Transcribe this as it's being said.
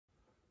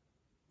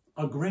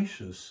A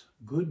gracious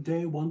good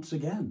day once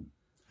again.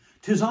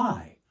 'Tis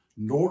I,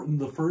 Norton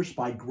the First,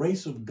 by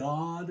grace of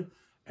God,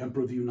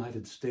 Emperor of the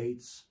United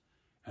States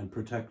and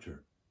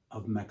Protector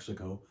of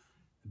Mexico,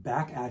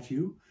 back at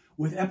you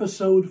with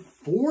episode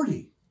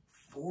 40.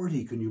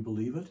 40, can you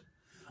believe it?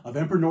 Of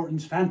Emperor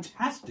Norton's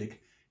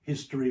fantastic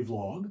history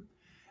vlog.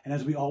 And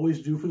as we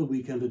always do for the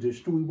weekend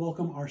edition, we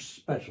welcome our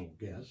special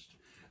guest,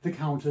 the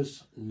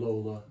Countess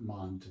Lola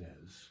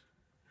Montez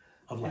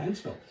of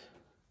Landsfeld.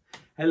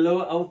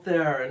 Hello out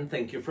there, and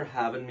thank you for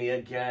having me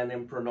again,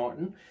 Emperor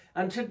Norton.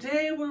 And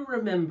today we're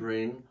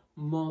remembering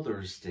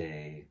Mother's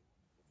Day.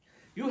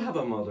 You have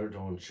a mother,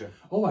 don't you?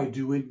 Oh, I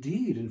do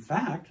indeed. In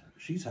fact,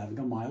 she's having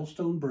a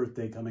milestone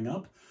birthday coming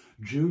up.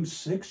 June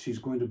 6th, she's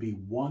going to be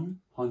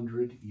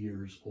 100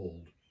 years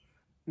old.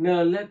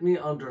 Now, let me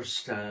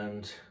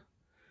understand.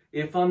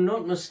 If I'm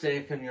not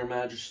mistaken, Your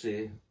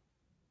Majesty,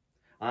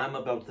 I'm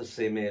about the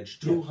same age,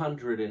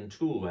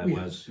 202 I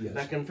was,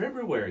 back in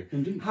February.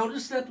 Indeed. How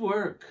does that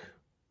work?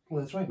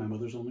 Well, that's right. My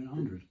mother's only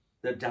 100.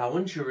 The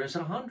Dowager is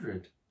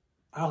 100.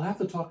 I'll have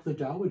to talk to the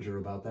Dowager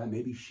about that.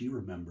 Maybe she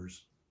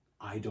remembers.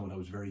 I don't. I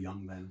was very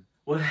young then.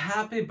 Well,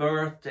 happy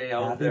birthday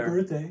out there. Happy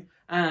birthday.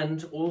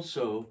 And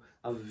also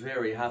a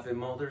very happy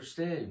Mother's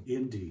Day.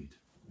 Indeed.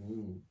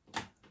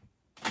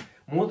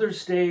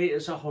 Mother's Day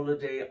is a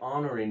holiday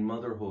honouring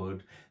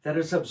motherhood that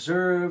is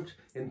observed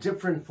in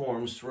different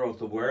forms throughout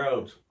the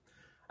world.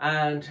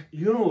 And,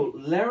 you know,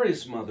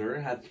 Larry's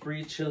mother had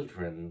 3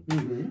 children,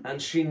 and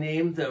she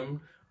named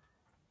them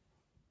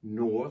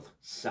North,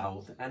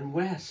 South, and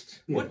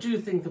West. Yeah. What do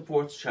you think the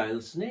 4th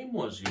child's name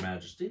was, Your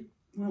Majesty?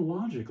 Well,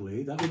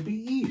 logically, that would be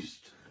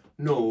East.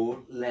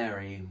 No,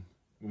 Larry.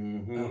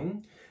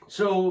 Oh.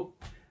 So,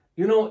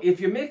 you know, if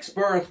you mix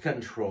birth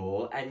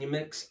control and you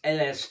mix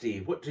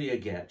LSD, what do you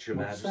get, Your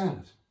Majesty? What's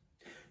that?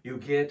 You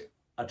get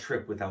a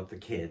trip without the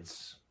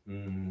kids.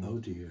 Oh,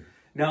 dear.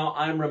 Now,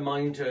 I'm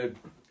reminded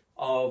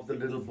of the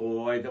little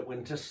boy that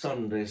went to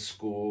Sunday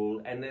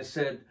school, and they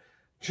said,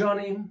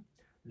 Johnny,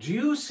 do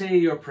you say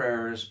your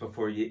prayers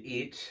before you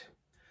eat?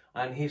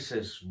 And he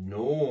says,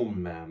 no,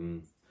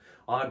 ma'am,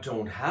 I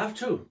don't have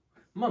to.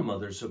 My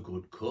mother's a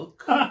good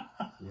cook.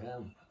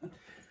 Yeah.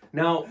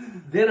 Now,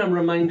 then I'm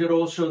reminded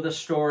also of the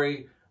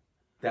story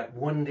that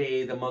one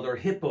day the mother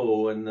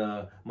hippo and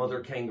the mother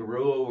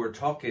kangaroo were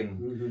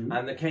talking,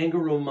 and the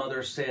kangaroo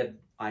mother said,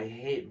 I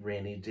hate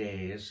rainy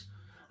days.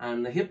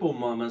 And the hippo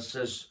mama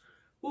says,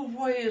 well,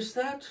 why is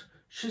that?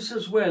 She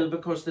says, well,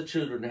 because the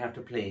children have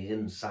to play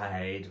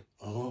inside.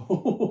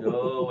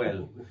 Oh,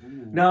 well.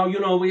 Now,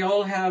 you know, we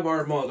all have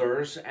our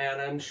mothers,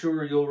 and I'm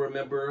sure you'll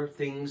remember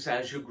things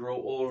as you grow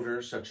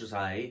older, such as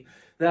I,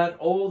 that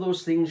all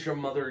those things your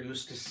mother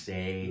used to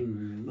say,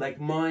 like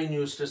mine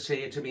used to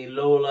say to me,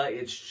 Lola,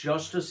 it's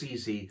just as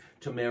easy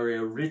to marry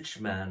a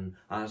rich man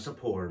as a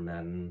poor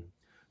man,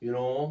 you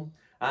know,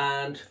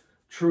 and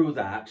true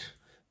that.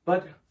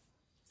 But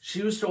she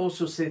used to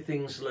also say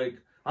things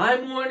like,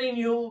 I'm warning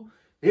you,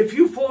 if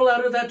you fall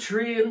out of that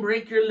tree and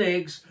break your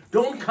legs,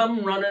 don't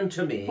come running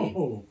to me.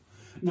 Oh.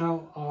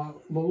 Now,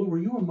 Lola, were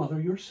you a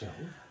mother yourself?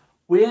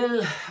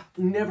 Well,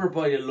 never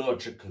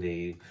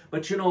biologically,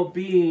 but you know,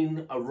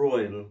 being a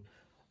royal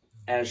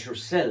as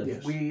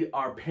yourself, we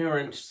are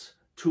parents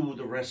to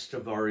the rest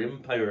of our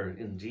empire,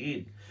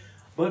 indeed.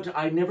 But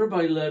I never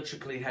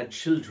biologically had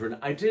children.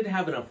 I did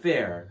have an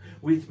affair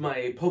with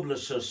my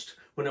publicist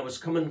when I was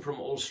coming from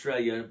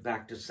Australia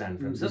back to San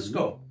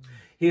Francisco.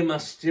 He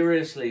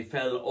mysteriously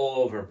fell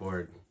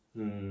overboard.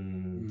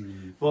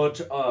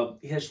 But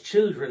his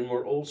children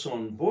were also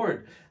on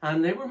board,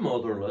 and they were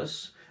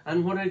motherless.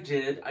 And what I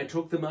did, I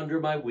took them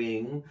under my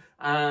wing,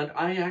 and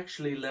I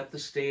actually left the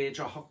stage.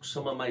 I hooked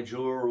some of my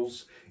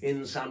jewels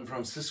in San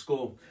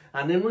Francisco,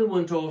 and then we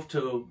went off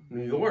to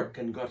New York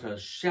and got a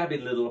shabby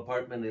little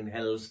apartment in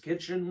Hell's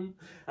Kitchen,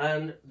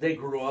 and they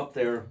grew up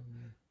there.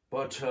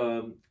 But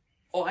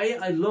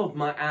I love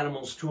my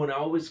animals too, and I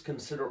always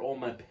consider all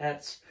my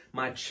pets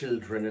my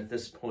children at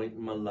this point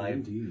in my life.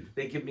 Indeed.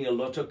 They give me a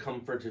lot of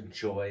comfort and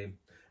joy.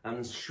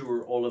 I'm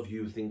sure all of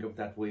you think of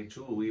that way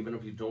too, even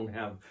if you don't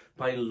have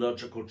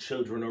biological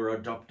children or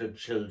adopted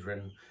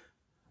children.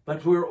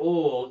 But we're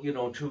all, you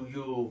know, to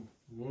you,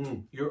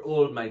 you're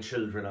all my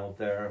children out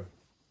there.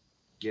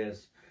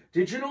 Yes.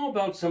 Did you know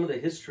about some of the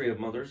history of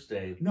Mother's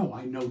Day? No,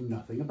 I know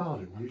nothing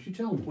about it. Why don't you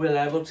tell me? Well,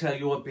 I will tell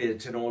you a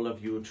bit, and all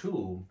of you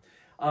too.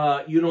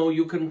 You know,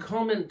 you can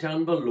comment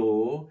down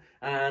below,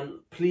 and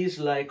please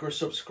like or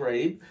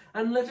subscribe,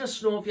 and let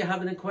us know if you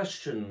have any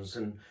questions,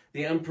 and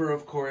the Emperor,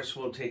 of course,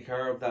 will take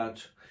care of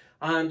that.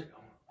 And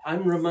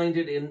I'm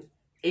reminded in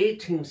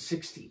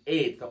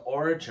 1868, the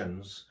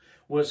origins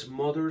was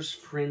Mother's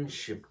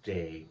Friendship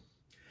Day,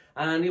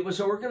 and it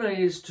was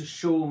organized to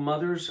show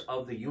mothers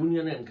of the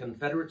Union and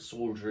Confederate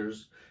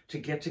soldiers to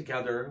get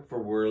together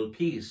for world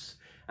peace.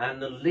 And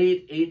the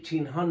late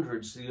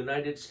 1800s, the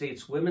United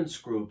States women's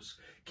groups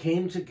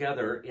came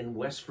together in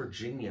West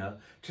Virginia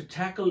to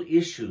tackle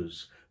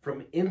issues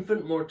from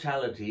infant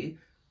mortality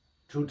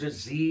to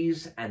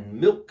disease and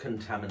milk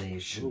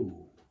contamination.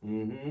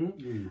 And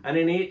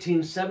in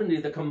 1870,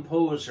 the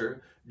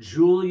composer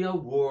Julia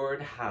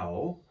Ward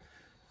Howe,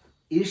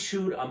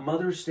 issued a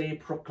Mother's Day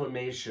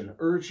proclamation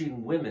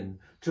urging women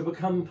to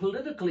become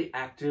politically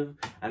active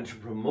and to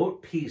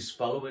promote peace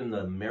following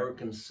the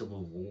American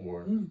Civil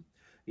War.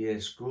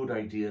 Yes, good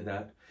idea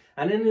that.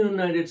 And in the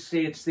United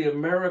States, the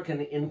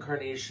American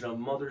incarnation of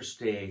Mother's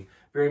Day,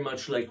 very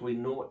much like we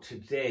know it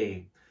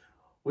today,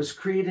 was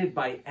created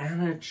by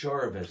Anna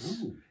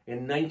Jarvis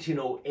in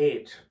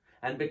 1908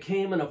 and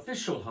became an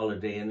official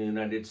holiday in the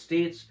United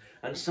States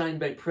and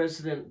signed by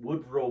President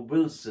Woodrow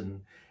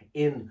Wilson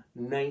in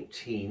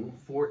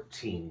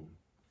 1914.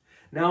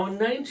 Now, in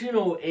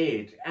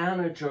 1908,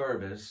 Anna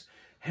Jarvis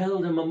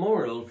held a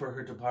memorial for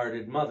her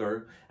departed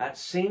mother at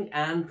St.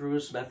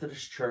 Andrew's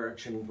Methodist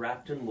Church in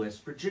Grafton,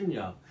 West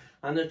Virginia,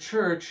 and the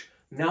church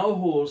now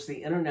holds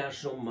the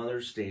International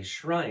Mother's Day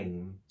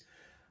Shrine.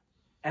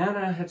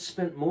 Anna had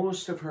spent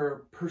most of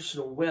her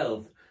personal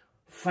wealth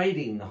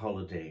fighting the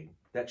holiday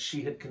that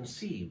she had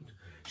conceived.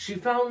 She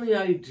found the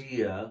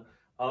idea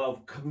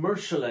of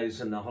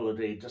commercializing the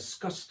holiday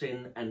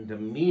disgusting and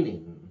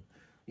demeaning.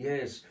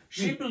 Yes,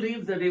 she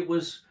believed that it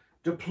was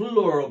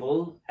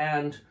deplorable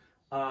and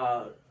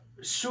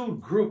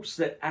sued groups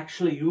that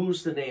actually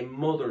used the name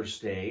Mother's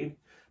Day,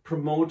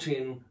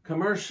 promoting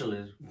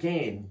commercial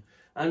gain.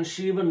 And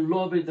she even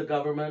lobbied the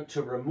government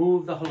to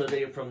remove the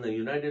holiday from the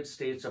United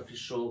States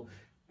official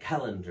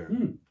calendar.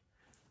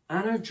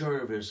 Anna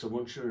Jarvis, I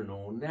want you to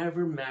know,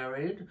 never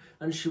married,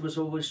 and she was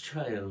always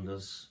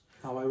childless.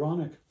 How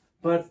ironic.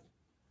 But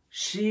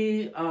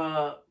she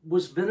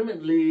was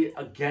vehemently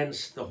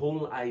against the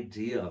whole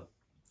idea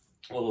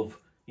of,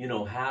 you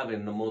know,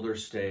 having the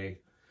Mother's Day.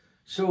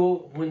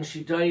 So when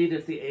she died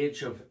at the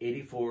age of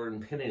 84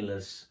 and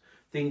penniless,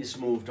 things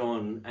moved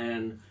on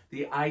and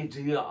the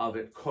idea of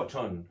it caught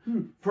on.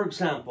 For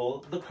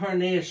example, the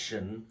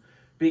carnation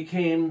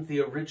became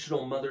the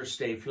original Mother's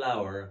Day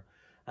flower,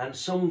 and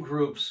some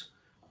groups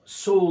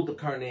sold the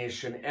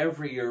carnation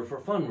every year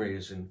for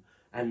fundraising,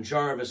 and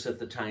Jarvis at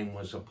the time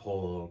was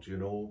appalled, you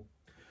know.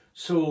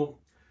 So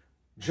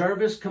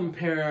Jarvis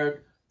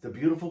compared the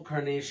beautiful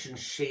carnation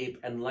shape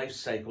and life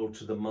cycle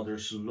to the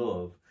mother's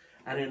love,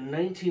 and in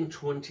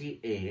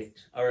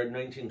 1928, or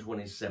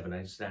 1927,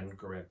 I stand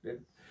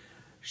corrected,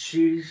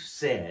 she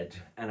said,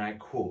 and I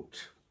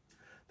quote,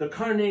 "The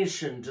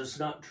carnation does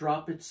not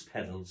drop its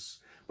petals,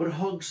 but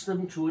hugs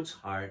them to its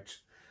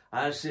heart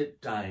as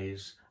it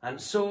dies, and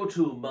so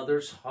too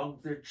mothers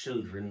hug their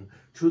children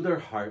to their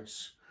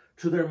hearts,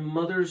 to their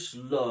mother's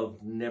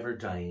love never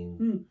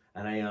dying."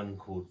 And I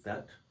unquote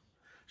that.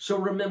 So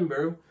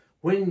remember,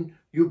 when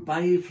you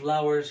buy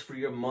flowers for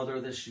your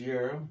mother this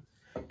year,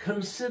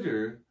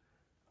 consider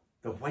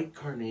the white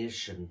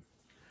carnation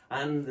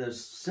and the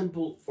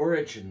simple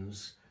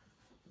origins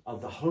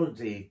of the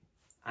holiday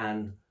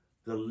and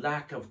the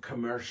lack of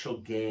commercial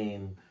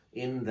gain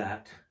in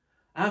that.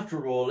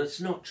 After all, it's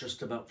not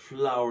just about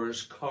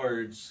flowers,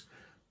 cards,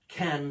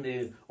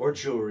 candy, or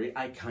jewelry.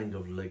 I kind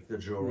of like the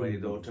jewelry,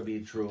 though, to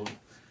be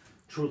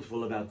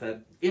truthful about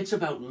that. It's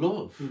about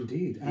love.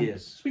 Indeed. And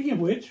yes. Speaking of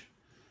which,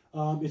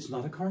 it's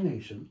not a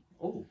carnation.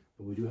 Oh.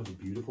 But we do have a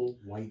beautiful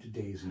white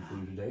daisy for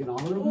you today in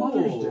honor of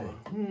Mother's Day.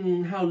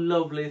 How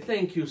lovely.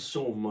 Thank you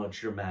so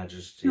much, Your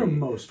Majesty. You're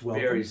most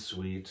welcome. Very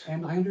sweet.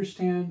 And I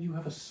understand you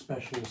have a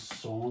special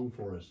song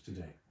for us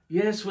today.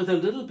 Yes, with a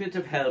little bit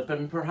of help,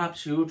 and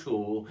perhaps you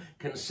too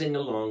can sing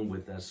along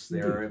with us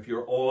there. If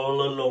you're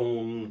all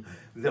alone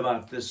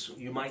about this,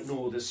 you might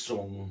know this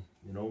song,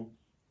 you know.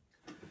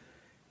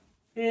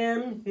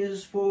 M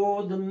is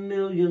for the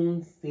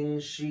million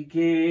things she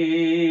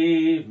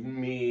gave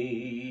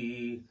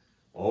me.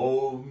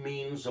 O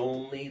means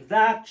only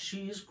that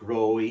she's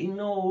growing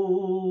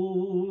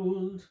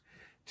old.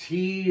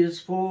 T is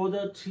for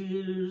the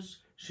tears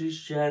she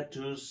shed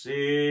to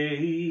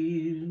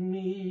save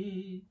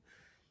me.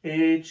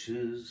 H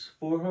is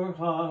for her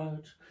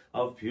heart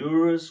of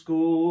purest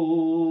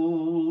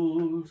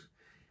gold.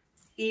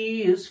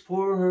 E is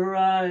for her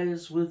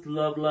eyes with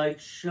love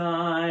light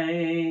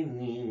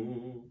shining.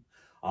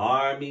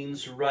 R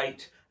means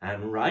right,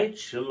 and right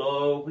she'll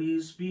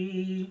always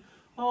be,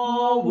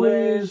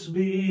 always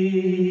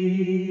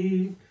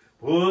be.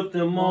 Put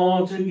them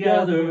all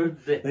together,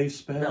 they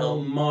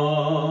spell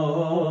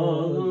mother,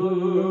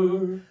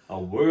 a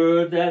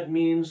word that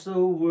means the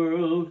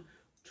world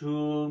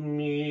to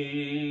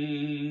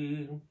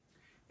me.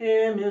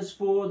 M is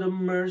for the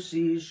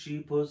mercy she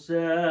possesses.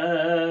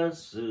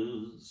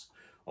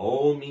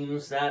 O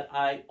means that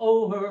I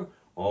owe her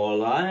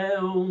all I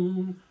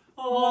own,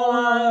 all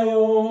I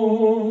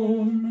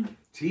own.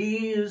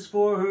 T is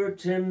for her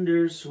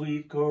tender,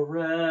 sweet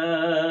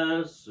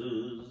caresses.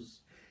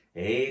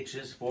 H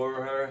is for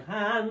her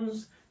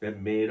hands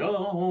that made a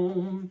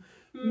home,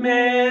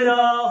 made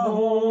a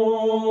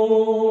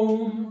home.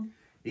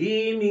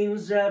 E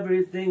means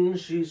everything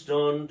she's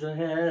done to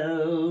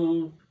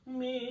help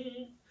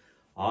me.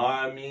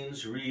 R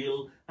means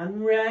real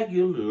and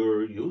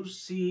regular, you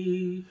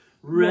see,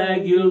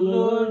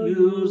 regular,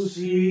 you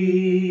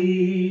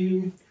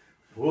see.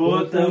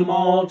 Put them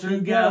all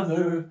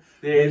together,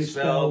 they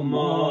spell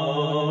mother,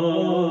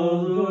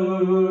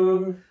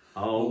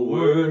 a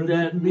word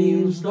that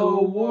means the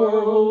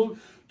world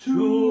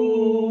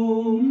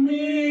to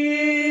me.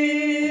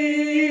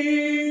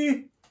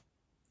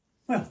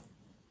 Well,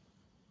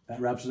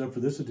 that wraps it up for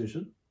this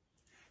edition.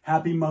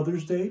 Happy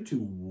Mother's Day to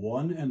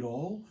one and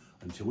all.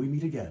 Until we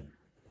meet again,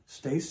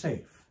 stay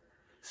safe,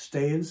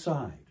 stay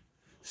inside,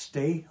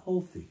 stay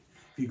healthy.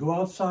 If you go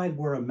outside,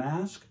 wear a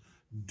mask,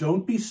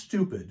 don't be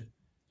stupid,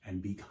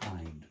 and be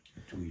kind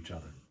to each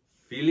other.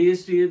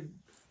 Feliz Dia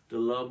de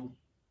la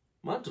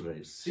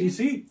Madre. Sí,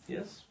 sí.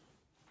 Yes.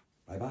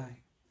 Bye-bye.